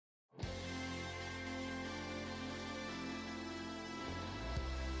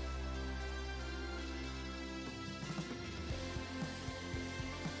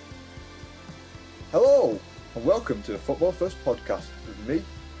Hello, and welcome to the Football First podcast with me,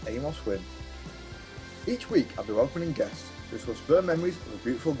 Amos Wynn. Each week I'll be welcoming guests to discuss their memories of a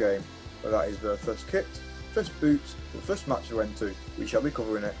beautiful game, whether that is their first kit, first boots, or the first match they went to. We shall be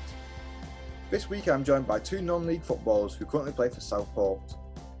covering it. This week I'm joined by two non-league footballers who currently play for Southport.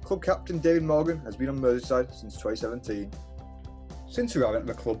 Club captain David Morgan has been on Merseyside since 2017. Since arriving at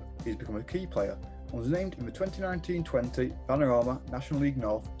the club, he's become a key player and was named in the 2019-20 Panorama National League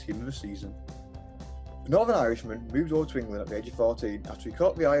North Team of the Season. The Northern Irishman moved over to England at the age of 14 after he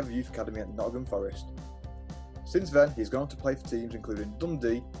caught the eye of the youth academy at Nottingham Forest. Since then, he's gone on to play for teams including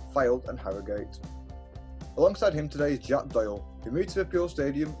Dundee, Fylde and Harrogate. Alongside him today is Jack Doyle, who moved to the Pure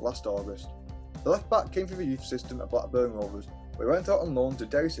Stadium last August. The left-back came through the youth system at Blackburn Rovers, where he went out on loan to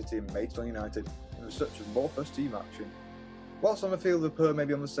Derry City and Maidstone United in the search of more first-team action. Whilst on the field the pair may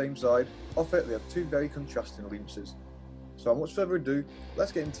be on the same side, off it they have two very contrasting allegiances. So without much further ado,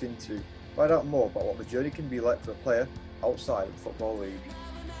 let's get into the interview. Find out more about what the journey can be like for a player outside of the Football League.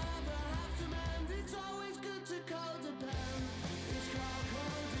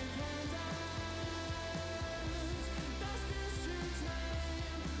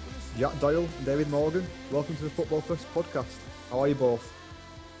 Jack Doyle and David Morgan, welcome to the Football First podcast. How are you both?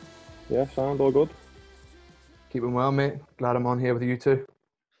 Yeah, sound all good. Keeping well, mate. Glad I'm on here with you two.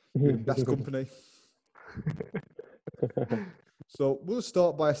 You're in best company. So we'll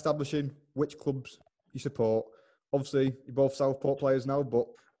start by establishing which clubs you support. Obviously, you're both Southport players now, but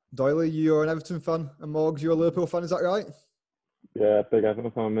Doyle, you're an Everton fan, and Morgs, you're a Liverpool fan, is that right? Yeah, big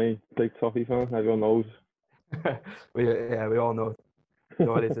Everton fan, me. Big Toffee fan, everyone knows. we all know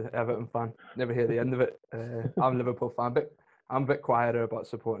Doyle is an Everton fan. Never hear the end of it. I'm a Liverpool fan, but I'm a bit quieter about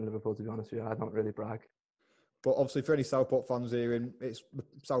supporting Liverpool, to be honest with you. I don't really brag. But obviously, for any Southport fans here, it's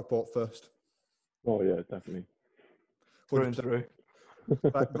Southport first. Oh yeah, definitely. Through and through.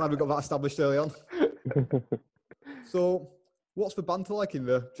 Right, glad we got that established early on. So, what's the banter like in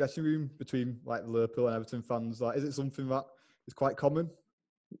the dressing room between like Liverpool and Everton fans? Like, is it something that is quite common?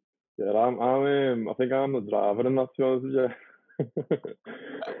 Yeah, I think I'm the driver in that, to be honest with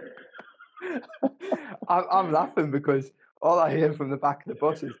you. I'm laughing because all I hear from the back of the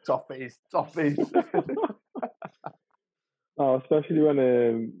bus is toffees. Oh, especially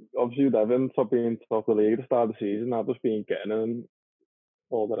when obviously with Everton top being top of the league at the start of the season, I've just been getting in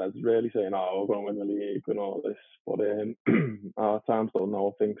all the lads really saying, "Oh, we're going to win the league" and all this. But at times don't know,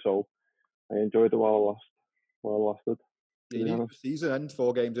 I think so. I enjoyed it while it lasted. You need the season end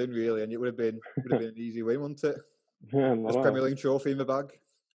 4 games in really, and it would have been an easy win, wouldn't it? Yeah, Just Premier League trophy in the bag.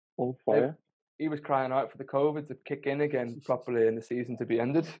 On fire. He was crying out for the COVID to kick in again properly and the season to be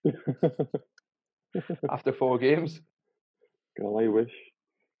ended after 4 games. God, I wish.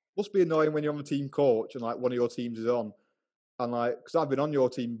 Must be annoying when you're on the team coach and like one of your teams is on, and like because I've been on your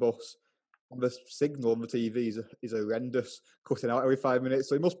team bus, and the signal on the TV is horrendous, cutting out every 5 minutes.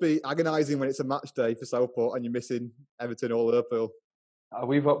 So it must be agonising when it's a match day for Southport and you're missing Everton or Liverpool.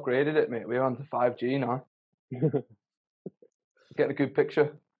 We've upgraded it, mate. We're on to 5G now. Get a good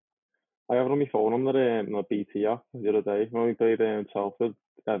picture. I have it on my phone on the BT app the other day when we played Southport.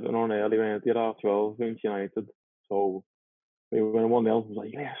 Everton on early when they had 12 against United. So we went 1-0. I was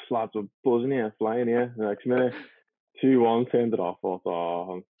like, yes, lads, we're buzzing here, flying here. The next minute, 2-1, turned it off. I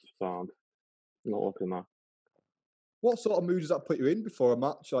thought, I'm stand. Not looking at. What sort of mood does that put you in before a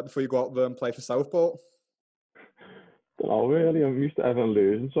match, like before you go out there and play for Southport? Don't know, really. I'm used to Everton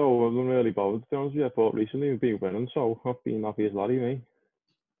losing, so I wasn't really bothered, to be honest with you. I thought recently we've been winning, so I've been happy as laddie, me.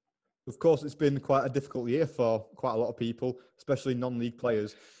 Of course, it's been quite a difficult year for quite a lot of people, especially non-league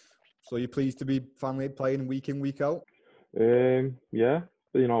players. So you're pleased to be finally playing week in, week out? Yeah.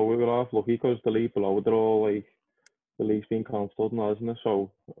 But, we were half lucky because the league below, they're all like, the league's been cancelled now, isn't it?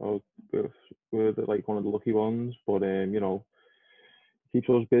 So we're like one of the lucky ones. But, keeps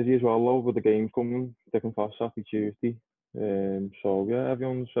us busy as well, though, with the games coming thick and fast after Tuesday. So, yeah,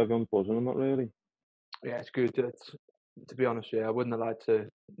 everyone's buzzing on that, really. Yeah, it's good. To be honest, I wouldn't have liked to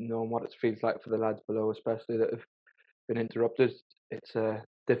know what it feels like for the lads below, especially that have been interrupted. It's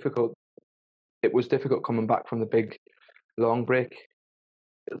difficult. It was difficult coming back from the big, long break.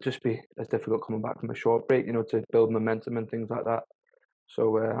 It'll just be as difficult coming back from a short break, to build momentum and things like that.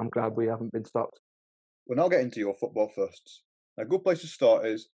 So I'm glad we haven't been stopped. We'll now get into your football firsts. A good place to start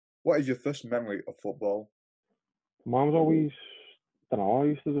is, what is your first memory of football? Mine was always, I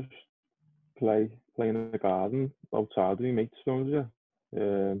used to just play in the garden outside with my mates, to be honest with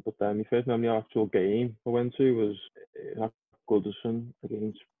you. But then my first memory of actual game I went to was at Goodison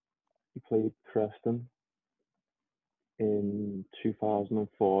against, we played Preston in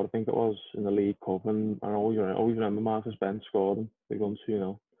 2004, I think it was, in the League Cup, and I always remember Marcus Bent scoring. They won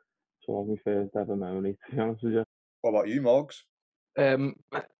 2-0. So that was my first ever memory, to be honest with you. What about you, Morgs?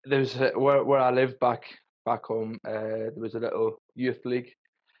 There's where I live back home. There was a little youth league,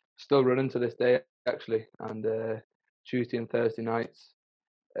 still running to this day actually, and Tuesday and Thursday nights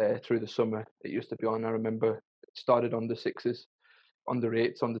through the summer it used to be on. I remember it started on the sixes, under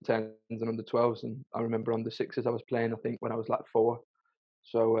eights, under tens, and under 12s, and I remember under sixes I was playing I think when I was like 4.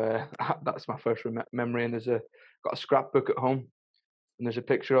 So that's my first memory. And got a scrapbook at home, and there's a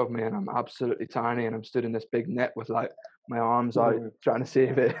picture of me, and I'm absolutely tiny, and I'm stood in this big net with like my arms out trying to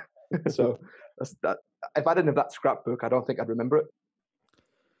save it. So that's that. If I didn't have that scrapbook, I don't think I'd remember it.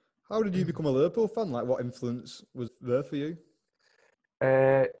 How did you become a Liverpool fan? Like, what influence was there for you?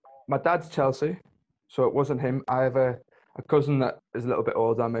 My dad's Chelsea, so it wasn't him. I have a cousin that is a little bit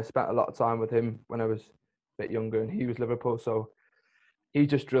older. I spent a lot of time with him when I was a bit younger, and he was Liverpool, so he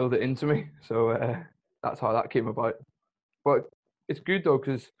just drilled it into me. So that's how that came about. But it's good though,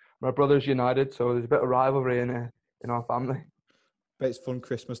 because my brother's United, so there's a bit of rivalry in our family. Bet it's fun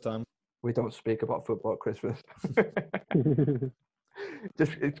Christmas time. We don't speak about football at Christmas.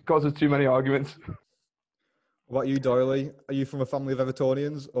 Just it causes too many arguments. What about you, Doyle? Are you from a family of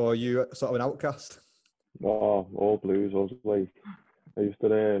Evertonians, or are you sort of an outcast? Oh, all Blues. I was like, I used to,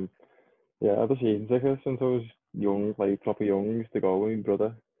 I had a season ticket since I was young, like proper young. I used to go with my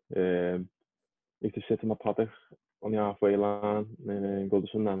brother. Used to sit in my paddock on the halfway line in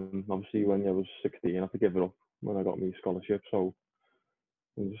Goodison, and obviously when I was 16, I had to give it up when I got my scholarship. So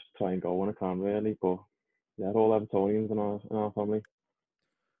I just try and go when I can, really. But yeah, all Evertonians in our family.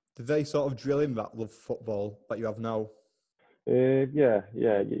 Did they sort of drill in that love for football that you have now? Yeah.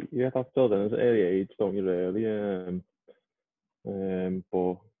 You have to build in at an early age, don't you? Really.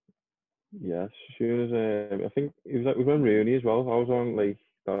 But yeah, as soon as I think it was when Rooney as well. I was on like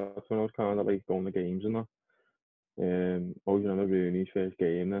that's when I was kind of like going to games and that. Always remember Rooney's first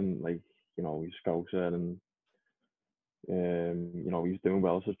game, and like he's Scouser, and he was doing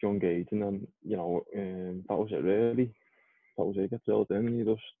well at such young age, and then that was it really. That was it. Get drilled in,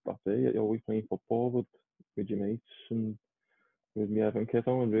 and that's it. You're always playing football with your mates and with me Evan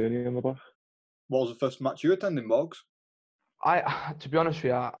Kittle and Rooney on the back. What was the first match you attended, Morgs? To be honest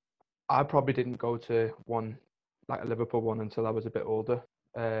with you, I probably didn't go to one, like a Liverpool one, until I was a bit older.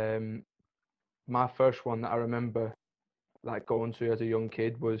 My first one that I remember like going to as a young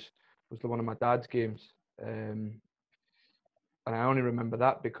kid was the one of my dad's games. And I only remember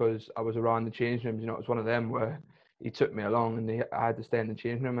that because I was around the changing rooms. It was one of them where he took me along, and I had to stay in the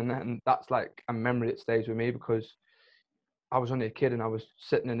changing room, and that's like a memory that stays with me because I was only a kid and I was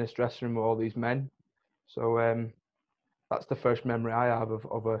sitting in this dressing room with all these men. So that's the first memory I have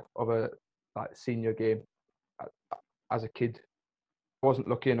of a like senior game as a kid. I wasn't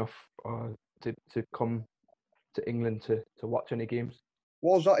lucky enough to come to England to watch any games.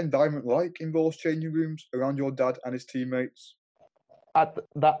 What was that environment like in those changing rooms around your dad and his teammates? At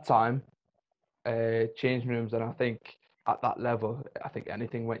that time, changing rooms, and I think at that level, I think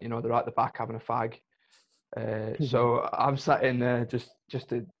anything went. They're at the back having a fag. So I'm sat in there,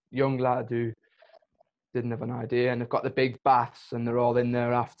 just a young lad who didn't have an idea, and they've got the big baths, and they're all in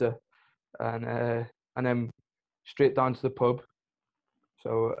there after, and then straight down to the pub.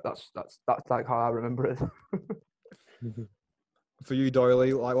 So that's like how I remember it. For you, Doyle,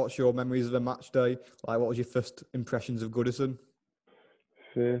 like what's your memories of a match day? Like, what was your first impressions of Goodison?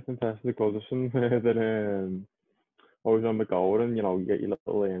 First impression of Goodison, then always remember going, and you get your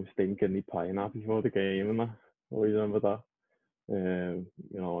little stinking pineapple before the game, and that. Always remember that. And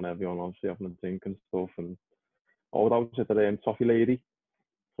everyone obviously having a drink and stuff, and that was at the toffee lady.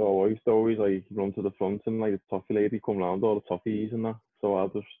 So I used to always like run to the front, and like the toffee lady come round all the toffees and that. So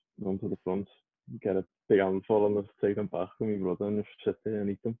I'd just run to the front, get a big handful, and just take them back with my brother and just sit there and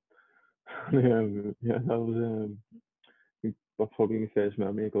eat them. Yeah, that was probably my first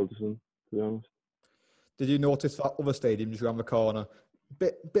memory of Goodison, to be honest. Did you notice that other stadiums around the corner,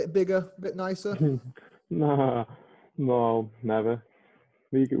 bit bigger, bit nicer? Nah, no, never.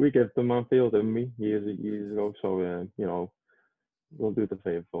 We gave them Anfield, didn't we, years ago? So we'll do the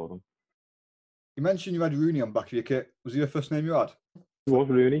favour for them. You mentioned you had Rooney on back of your kit. Was he the first name you had? It was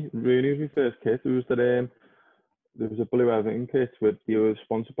Rooney. Rooney was my first kit. It was there was a blue Everton kit with they were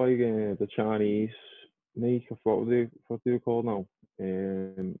sponsored by the Chinese make. What they were called now?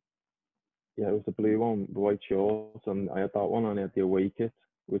 Yeah, it was the blue one, the white shorts, and I had that one, and I had the away kit,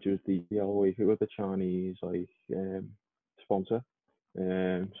 which was the yellow away kit with the Chinese sponsor.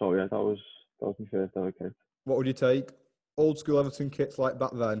 So yeah, that was my first ever kit. What would you take? Old school Everton kits like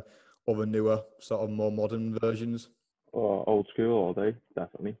back then, or the newer, sort of more modern versions? Old school all day,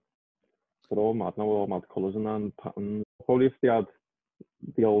 definitely. They're all mad now, all mad colours and patterns. Probably if they had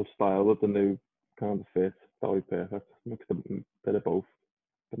the old style with the new kind of fit. That would be perfect. Mix a bit of both,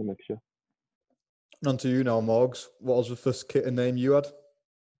 bit of mixture. And on to you now, Morgs. What was the first kit and name you had?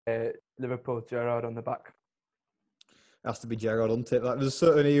 Liverpool Gerrard on the back. It has to be Gerrard, doesn't it? Like, there's a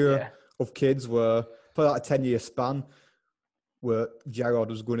certain era of kids where, for like a 10-year span, where Gerrard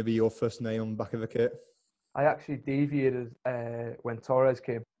was going to be your first name on the back of the kit. I actually deviated when Torres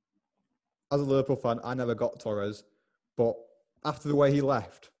came. As a Liverpool fan, I never got Torres, but after the way he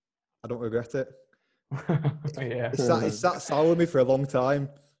left, I don't regret it. Yeah. It sat sour with me for a long time.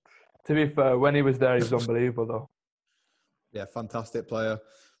 To be fair, when he was there, he was unbelievable, though. Yeah, fantastic player.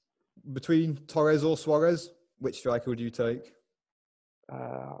 Between Torres or Suarez, which striker would you take?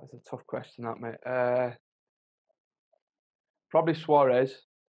 It's a tough question, that, mate. Probably Suarez,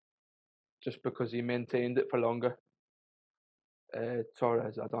 just because he maintained it for longer.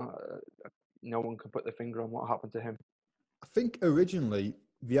 Torres, no one can put their finger on what happened to him. I think originally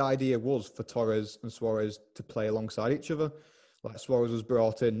the idea was for Torres and Suarez to play alongside each other. Like Suarez was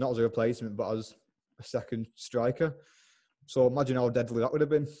brought in not as a replacement, but as a second striker. So imagine how deadly that would have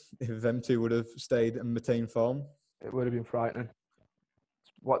been if them two would have stayed and maintained form. It would have been frightening.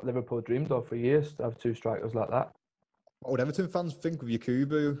 It's what Liverpool dreamed of for years, to have two strikers like that. What would Everton fans think of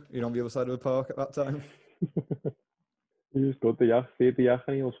Yakubu, on the other side of the park at that time? He was good. The Yak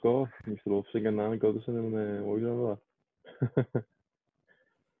and he'll score. He used to love singing that and Goodison and what was that?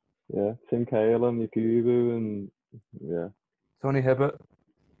 Yeah, Tim Cahill and Yakubu and yeah. Tony Hibbert.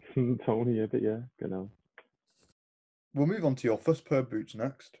 Tony Hibbert, yeah, genau. We'll move on to your first pair of boots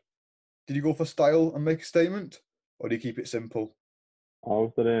next. Did you go for style and make a statement, or do you keep it simple? I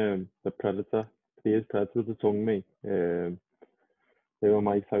was the Predator. These Predators that tongue me. They were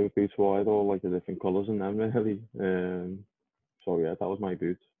my type of boots wide, all like the different colours in them really. So yeah, that was my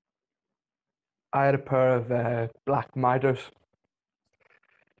boots. I had a pair of black Miders.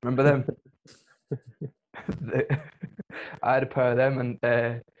 Remember them? I had a pair of them, and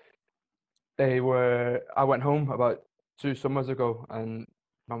I went home about 2 summers ago, and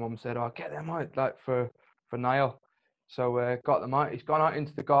my mum said, "Oh, get them out, like for Niall." So got them out. He's gone out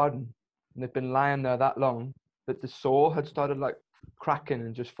into the garden, and they've been lying there that long that the sole had started like cracking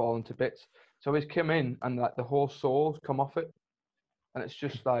and just falling to bits. So he's come in, and like the whole sole's come off it, and it's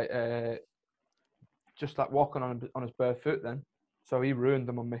just like walking on his bare foot then. So he ruined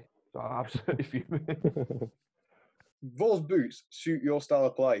them on me. So I'm absolutely fuming. Those boots suit your style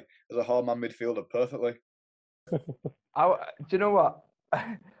of play as a hard man midfielder perfectly. Do you know what?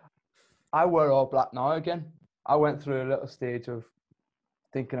 I wear all black now again. I went through a little stage of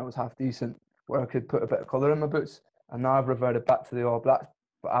thinking I was half decent, where I could put a bit of colour in my boots, and now I've reverted back to the all black.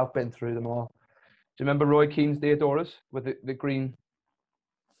 But I've been through them all. Do you remember Roy Keane's Deodoras with the green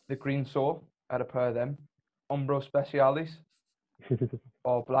sole? I had a pair of them. Umbro Specialis,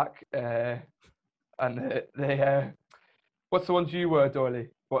 all black. And they what's the ones you wear, Doyle?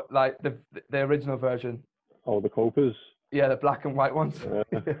 What, like the original version? Oh, the Copers. Yeah, the black and white ones.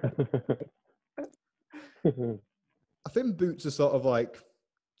 I think boots are sort of like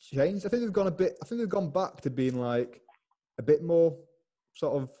changed. I think they've gone back to being like a bit more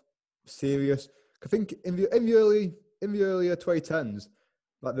sort of serious. I think in the earlier 2010s,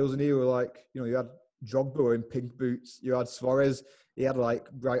 like there was an era like, you had Drogba in pink boots, you had Suarez, he had like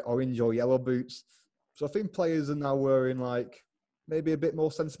bright orange or yellow boots. So I think players are now wearing like maybe a bit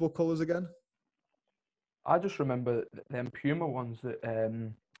more sensible colours again. I just remember them Puma ones that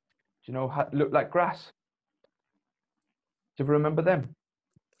look like grass. Do you ever remember them?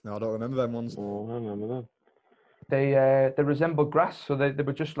 No, I don't remember them ones. Oh, I remember them. They resembled grass, so they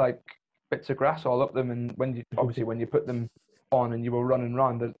were just like bits of grass all up them. And when you put them on and you were running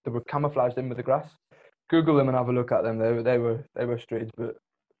around, they were camouflaged in with the grass. Google them and have a look at them. They were strange, but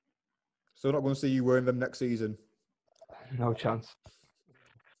so we're not going to see you wearing them next season. No chance.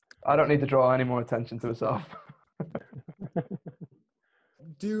 I don't need to draw any more attention to myself.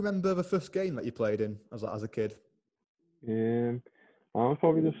 Do you remember the first game that you played in as a kid? I was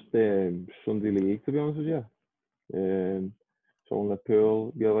probably just Sunday League, to be honest with you. So in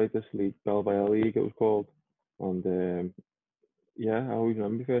Liverpool, we had like this league, Belvedere League, it was called. And yeah, I always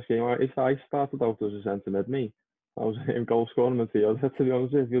remember the first game. I started out as a centre mid, me. I was in goal scoring midfield, to be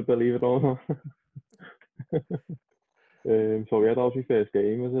honest with you, if you believe it or not. So yeah, that was my first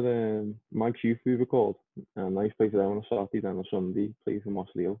game. Was it Mike's Youth, we were called? And I played for them on a Saturday, then on a Sunday, played for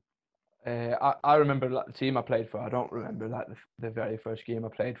Mossleal. I remember like the team I played for. I don't remember like the very first game I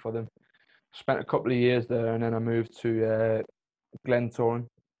played for them. Spent a couple of years there, and then I moved to Glentoran.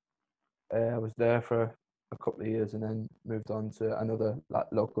 I was there for a couple of years, and then moved on to another like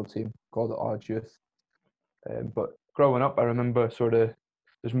local team called the Ards Youth. But growing up, I remember sort of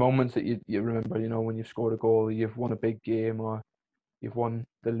there's moments that you remember, when you've scored a goal, or you've won a big game, or you've won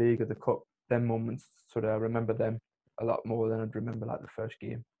the league or the cup. Them moments, sort of, I remember them a lot more than I'd remember like the first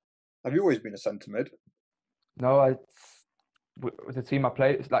game. Have you always been a centre mid? No, with the team I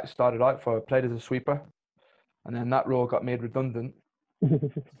played, started out for, I played as a sweeper, and then that role got made redundant.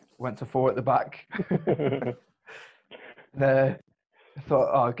 Went to four at the back. And, I thought,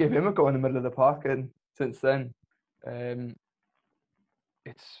 oh, I'll give him a go in the middle of the park, and since then,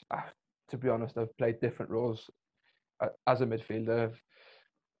 it's to be honest, I've played different roles as a midfielder. I've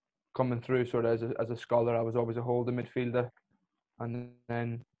coming through sort of as a scholar, I was always a holding midfielder, and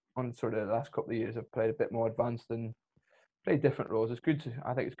then on sort of the last couple of years, I've played a bit more advanced and played different roles. I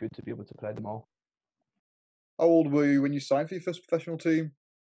think it's good to be able to play them all. How old were you when you signed for your first professional team?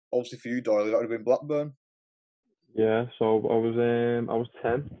 Obviously for you, Doyle, that would have been Blackburn. Yeah, so I was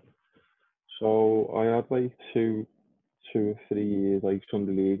 10. So I had like two or 3 years like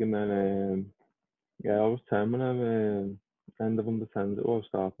Sunday league, and then yeah, I was 10 when I end of under 10s. It was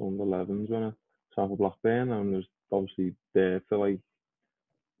started under 11s when I signed for Blackburn, and was obviously there for like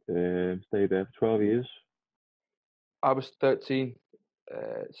stayed there for 12 years. I was 13,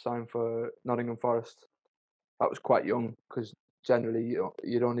 signed for Nottingham Forest. That was quite young because generally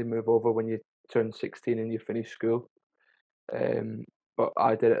you'd only move over when you turn 16 and you finish school. But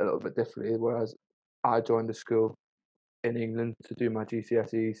I did it a little bit differently, whereas I joined a school in England to do my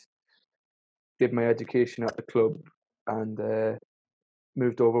GCSEs, did my education at the club, and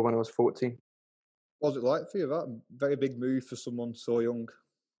moved over when I was 14. What was it like for you? That very big move for someone so young.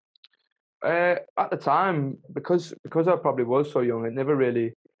 At the time, because I probably was so young, it never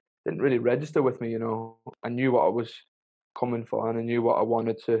really didn't really register with me. I knew what I was coming for, and I knew what I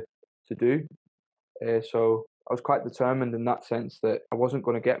wanted to do. So I was quite determined in that sense that I wasn't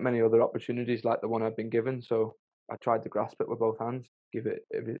going to get many other opportunities like the one I'd been given. So I tried to grasp it with both hands, give it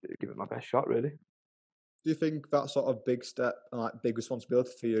my best shot, really. Do you think that sort of big step and like big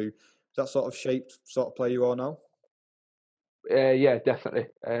responsibility for you, that sort of shaped sort of player you are now? Yeah, definitely.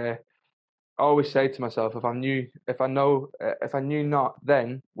 I always say to myself, if I knew not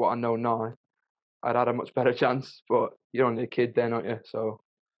then what I know now, I'd had a much better chance. But you're only a kid then, aren't you? So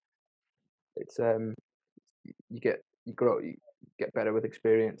it's you grow, you get better with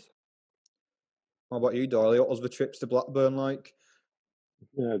experience. How about you, Doyle? What was the trips to Blackburn like?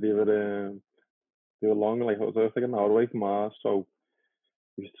 Yeah, they were long. Like it was like an hour away from ours, so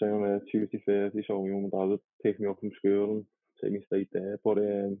we used to train on a Tuesday, Thursday. So my mum and dad would pick me up from school and take me straight there. But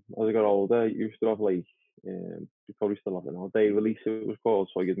as I got older, I used to have like you probably still have it now. Day release it was called,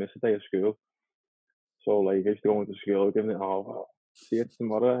 so I could miss a day of school. So like I used to go into school, giving it all. See you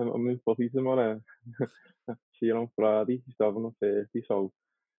tomorrow. I'm in footy tomorrow. See you on Friday. Used to have on Thursday, so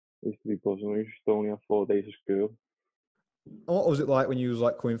I used to be buzzing. We used to only have 4 days of school. And what was it like when you was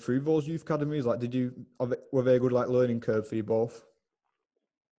like coming through those youth academies? Like, were they a good like learning curve for you both?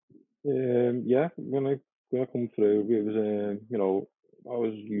 Yeah, when I come through, it was I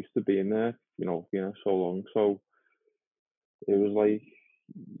was used to being there, being there so long. So it was like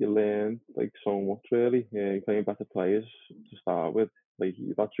you learn like so much really. You're playing better players to start with. Like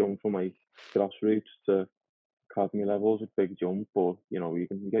that jump from like grassroots to academy levels, a big jump, but you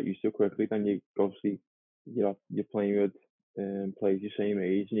get used to it quickly. Then you obviously you're playing with players your same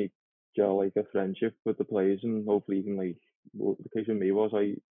age, and you get like a friendship with the players, and hopefully you can like. Well, the case with me was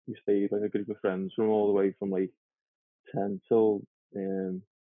we stayed like a group of friends from all the way from like 10 till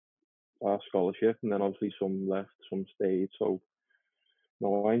our scholarship, and then obviously some left, some stayed. So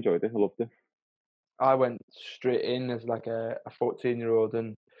no, I enjoyed it. I loved it. I went straight in as like a 14-year-old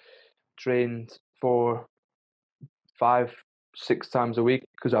and trained for 5, 6 times a week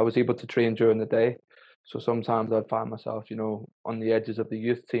because I was able to train during the day. So sometimes I'd find myself, on the edges of the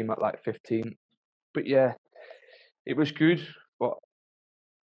youth team at like 15. But yeah, it was good. But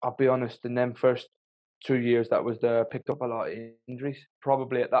I'll be honest, in them first 2 years that was there, I picked up a lot of injuries.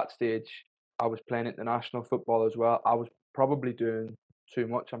 Probably at that stage, I was playing international football as well. I was probably doing too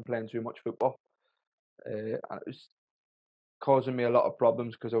much. I'm playing too much football. And it was causing me a lot of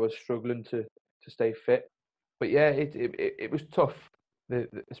problems because I was struggling to stay fit. But yeah, it was tough,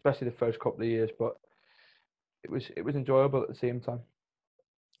 especially the first couple of years. But it was enjoyable at the same time.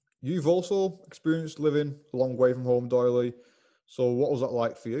 You've also experienced living a long way from home, Doyle. So what was that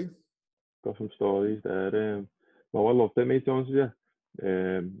like for you? Got some stories there. Well, I loved it, mate. To be honest with you.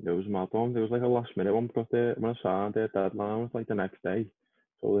 It was mad on. It was like a last minute one because when I signed, their deadline was like the next day.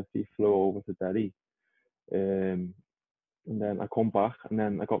 So if he flew over to Derry, um, and then I come back, and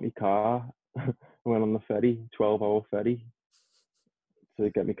then I got my car. I went on the ferry, 12-hour ferry to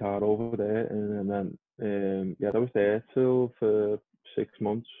get my car over there, and then I was there till for 6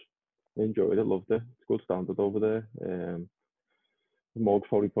 months. I enjoyed it, loved it. It's a good standard over there. Morgs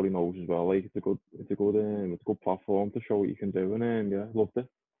probably knows as well. Like it's a good platform to show what you can do, and loved it.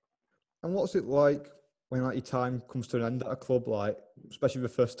 And what's it like when like your time comes to an end at a club, like especially the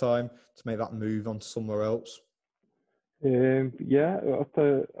first time to make that move on to somewhere else? Yeah, at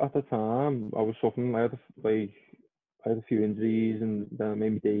the time I was suffering. I had a few injuries, and then I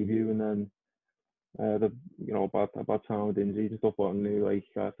made my debut, and then I had a bad time with injuries and stuff. But I knew like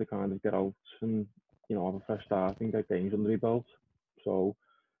I had to kind of get out and have a fresh start and get games under my belt. So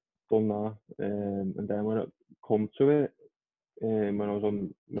done that, and then when it come to it, when I was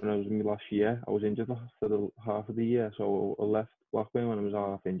in my last year, I was injured for the half of the year, so I left Blackburn when I was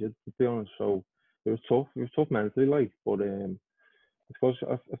half injured, to be honest. So it was tough. It was tough mentally, like, but it's because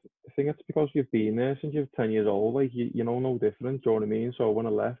I think it's because you've been there since you're 10 years old, like you know no different. Do you know what I mean? So when I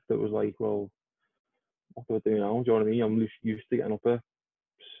left, it was like, well, what do I do now? Do you know what I mean? I'm used to getting up at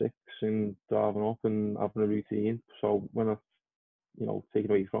 6 and driving up and having a routine. So when I take it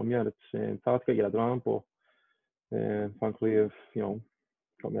away from you, it's hard to get your head around, but thankfully I've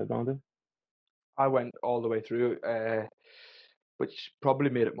got my head around it. I went all the way through, which probably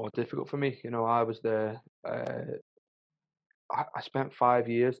made it more difficult for me. I was there. I spent 5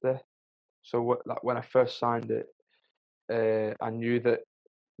 years there. So when I first signed it, I knew that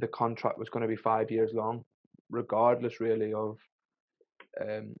the contract was going to be 5 years long, regardless really of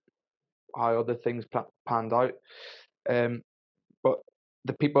how other things panned out. But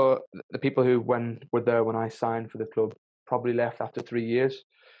the people who were there when I signed for the club probably left after 3 years,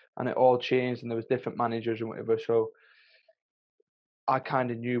 and it all changed, and there was different managers and whatever. So I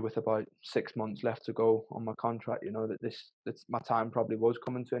kind of knew with about 6 months left to go on my contract, that my time probably was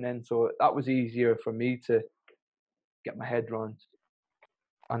coming to an end. So that was easier for me to get my head around,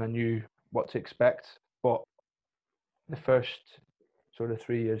 and I knew what to expect. But the first sort of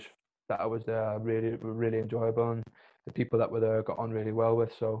 3 years that I was there, were really enjoyable, and the people that were there I got on really well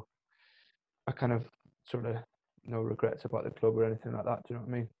with. So I kind of sort of no regrets about the club or anything like that. Do you know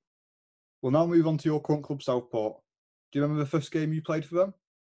what I mean? We'll now move on to your current club, Southport. Do you remember the first game you played for them?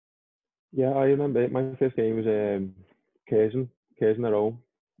 Yeah, I remember it. My first game was Curzon at home.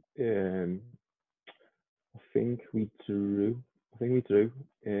 I think we drew. I think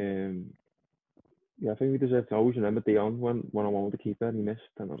we deserved to always remember Dion when I wanted to keep it and he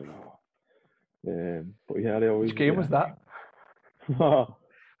missed, and I was like, oh. But yeah, they always. Which game was that?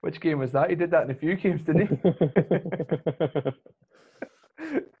 Which game was that? He did that in a few games, didn't he?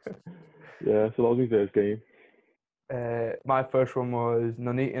 Yeah, so that was my first game. My first one was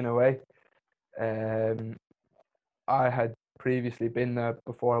Nuneaton away. I had previously been there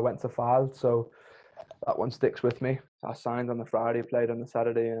before I went to Fylde, so that one sticks with me. I signed on the Friday, played on the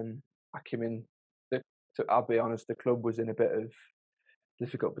Saturday, and I came in. I'll be honest, the club was in a bit of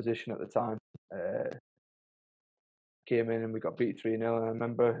difficult position at the time. Came in and we got beat 3-0, and I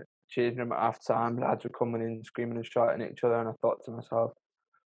remember chasing them at half time. Lads were coming in, screaming and shouting at each other, and I thought to myself,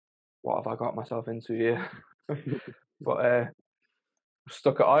 what have I got myself into here? But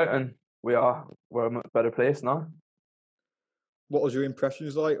stuck it out, and we're a much better place now. What was your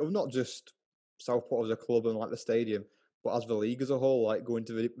impressions like of not just Southport as a club and like the stadium, but as the league as a whole, like going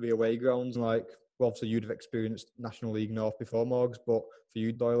to the away grounds? Like, well, obviously you'd have experienced National League North before, Morgs, but for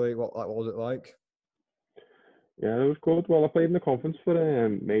you, Doyle, what was it like? Yeah, it was good. Well, I played in the conference for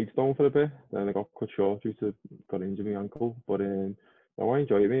Maidstone for a bit, then I got cut short due to got injured my ankle. But no, I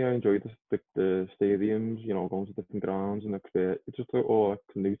enjoyed it. I enjoyed the stadiums, going to different grounds and experience. It's just all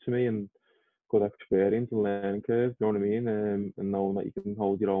new to me and good experience and learning curve. You know what I mean? And knowing that you can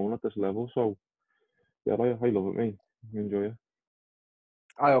hold your own at this level. So yeah, I love it, mate. I enjoy it.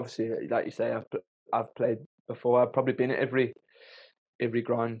 I obviously, like you say, I've played before. I've probably been at every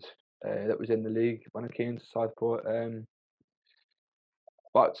ground that was in the league when I came to Southport.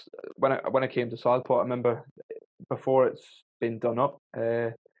 But when I came to Southport, I remember before it's been done up.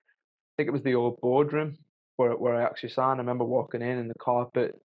 I think it was the old boardroom where I actually signed. I remember walking in and the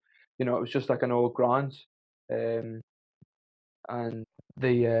carpet, it was just like an old ground, and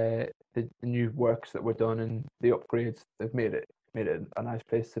the new works that were done and the upgrades, they've made it a nice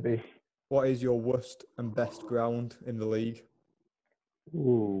place to be. What is your worst and best ground in the league?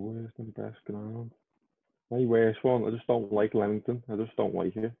 Ooh, where's the best ground? My worst one, I just don't like Leamington. I just don't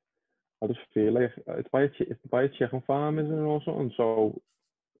like it. I just feel like it's by a chicken farm, isn't it, or something? So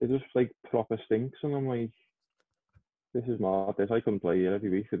it just like proper stinks, and I'm like, this is mad. I couldn't play here every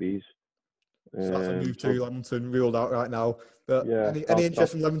week for these. So that's a move to Leamington ruled out right now. But yeah, any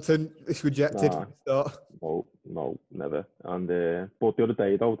interest in Leamington? It's rejected. Nah, no. never. And but the other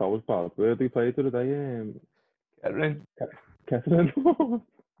day though, that was bad. Where did we play the other day? Kettering. Kettering.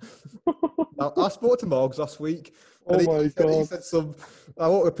 I spoke to Morgs last week. Oh And my he god. said some. I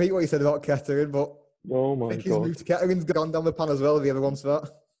won't repeat what he said about Kettering, but Oh I my think his god. move to Kettering's gone down the pan as well. If he ever wants that.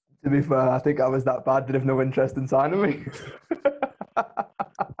 To be fair, I think I was that bad. They'd have no interest in signing me.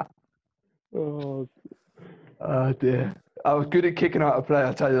 Oh. Oh dear. I was good at kicking out a play,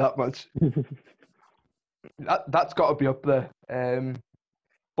 I'll tell you that much. That's got to be up there.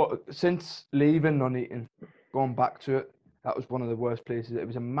 But since leaving Nuneaton, going back to it, that was one of the worst places. It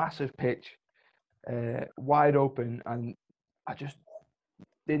was a massive pitch, wide open, and I just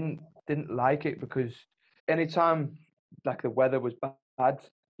didn't like it because anytime like the weather was bad,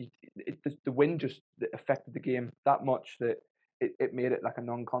 the wind just affected the game that much that it made it like a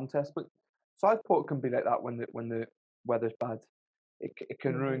non-contest. But Southport can be like that when the weather's bad. It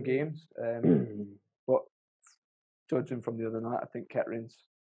can ruin games. But judging from the other night, I think Kettering's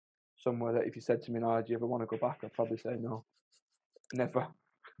somewhere that if you said to me now, do you ever want to go back? I'd probably say no, never.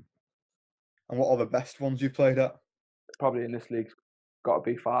 And what are the best ones you played at? Probably in this league's got to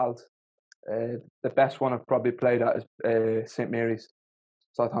be Files. The best one I've probably played at is St Mary's,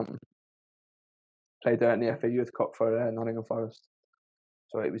 Southampton. Played there in the FA Youth Cup for Nottingham Forest.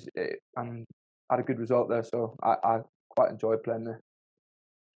 So and had a good result there. So I quite enjoyed playing there.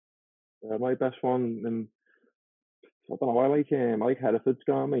 My best one, and I don't know. I like Hereford's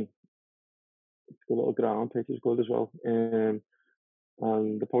ground, It's a little ground, pitch is good as well. And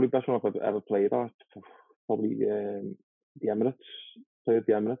the probably best one I've ever played at, probably the Emirates. Played at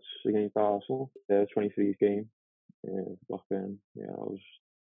the Emirates against Arsenal. 23's game. Blackburn. Yeah, it was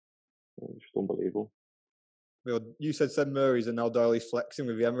just unbelievable. Well, you said St Mary's, and now Doyle flexing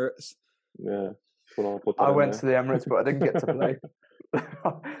with the Emirates. Yeah. I went to the Emirates, but I didn't get to play.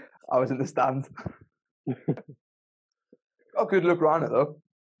 I was in the stand. Got a good look around it though.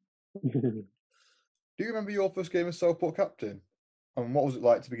 Do you remember your first game as Southport captain? And what was it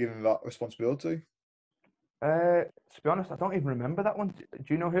like to be given that responsibility? To be honest, I don't even remember that one. Do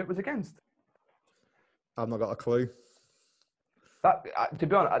you know who it was against? I've not got a clue. To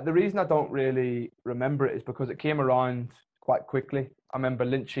be honest, the reason I don't really remember it is because it came around quite quickly. I remember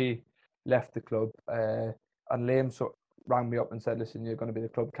Lynchy left the club, and Liam rang me up and said, "Listen, you're going to be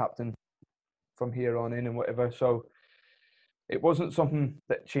the club captain from here on in and whatever." So it wasn't something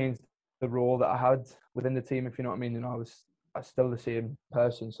that changed the role that I had within the team, if you know what I mean. You know, I was still the same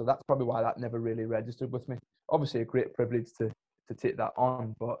person, so that's probably why that never really registered with me. Obviously, a great privilege to take that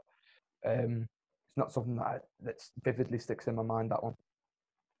on, but it's not something that vividly sticks in my mind. That one.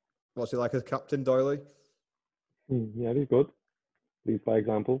 What's he like as captain, Doyle? Yeah, he's good. Lead by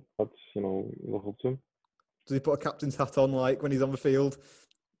example. That's you look up to him. Does he put a captain's hat on like when he's on the field?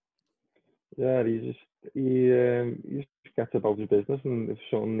 Yeah, he just gets about his business, and if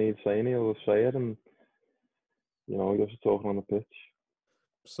something needs saying, he'll say it, and he does the talking on the pitch.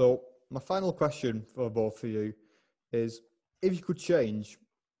 So my final question for both of you is: if you could change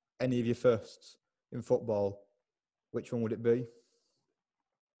any of your firsts in football, which one would it be?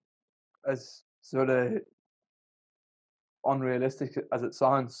 As sort of unrealistic as it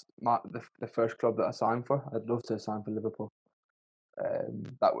sounds, the first club that I signed for, I'd love to sign for Liverpool.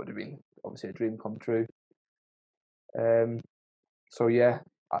 That would have been obviously a dream come true. So yeah,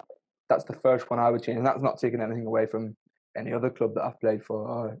 that's the first one I would change, and that's not taking anything away from any other club that I've played for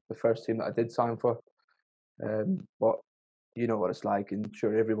or the first team that I did sign for. But you know what it's like, and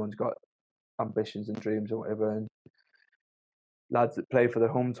sure everyone's got ambitions and dreams or whatever. And lads that play for their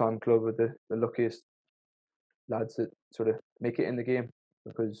hometown club are the luckiest lads that sort of make it in the game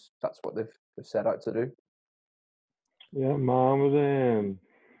because that's what they've set out to do. Yeah, man's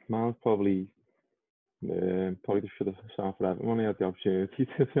probably just should have signed for Everton when he had the opportunity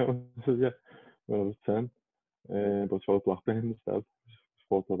to be honest with you when I was 10. But chose Blackburn instead.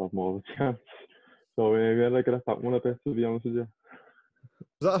 Thought I'd have more of a chance. So I regret that one a bit, to be honest with you.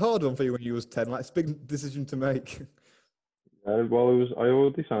 Was that a hard one for you when you was 10? Like, it's a big decision to make. Well, I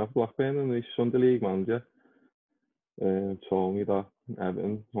already signed for Blackburn, and the Sunday League manager told me that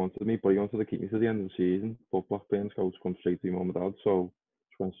Everton wanted me, but he wanted to keep me to the end of the season. But Blackburn scouts come straight to your mum and dad, so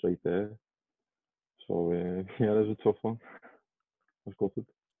just went straight there. So yeah, it was a tough one. I was gutted.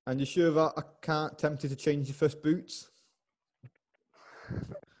 And you sure that I can't tempt you to change your first boots?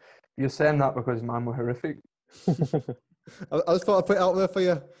 You're saying that because mine were horrific. I just thought I'd put it out there for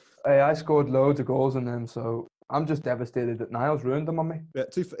you. I scored loads of goals in them, so I'm just devastated that Niles ruined them on me. Yeah,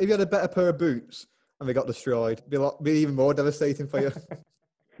 if you had a better pair of boots and they got destroyed, it'd be even more devastating for you.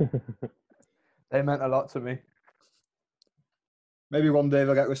 They meant a lot to me. Maybe one day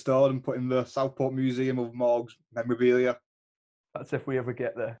they'll get restored and put in the Southport Museum of Morgues memorabilia. That's if we ever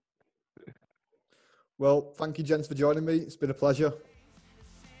get there. Well, thank you, gents, for joining me. It's been a pleasure.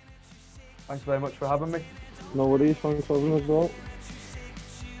 Thanks very much for having me. No worries, thanks for having us as well.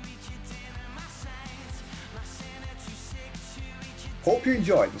 Hope you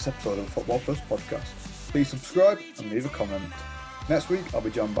enjoyed this episode of the Football First podcast. Please subscribe and leave a comment. Next week, I'll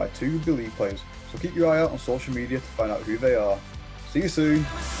be joined by two Rugby League players, so keep your eye out on social media to find out who they are. See you soon.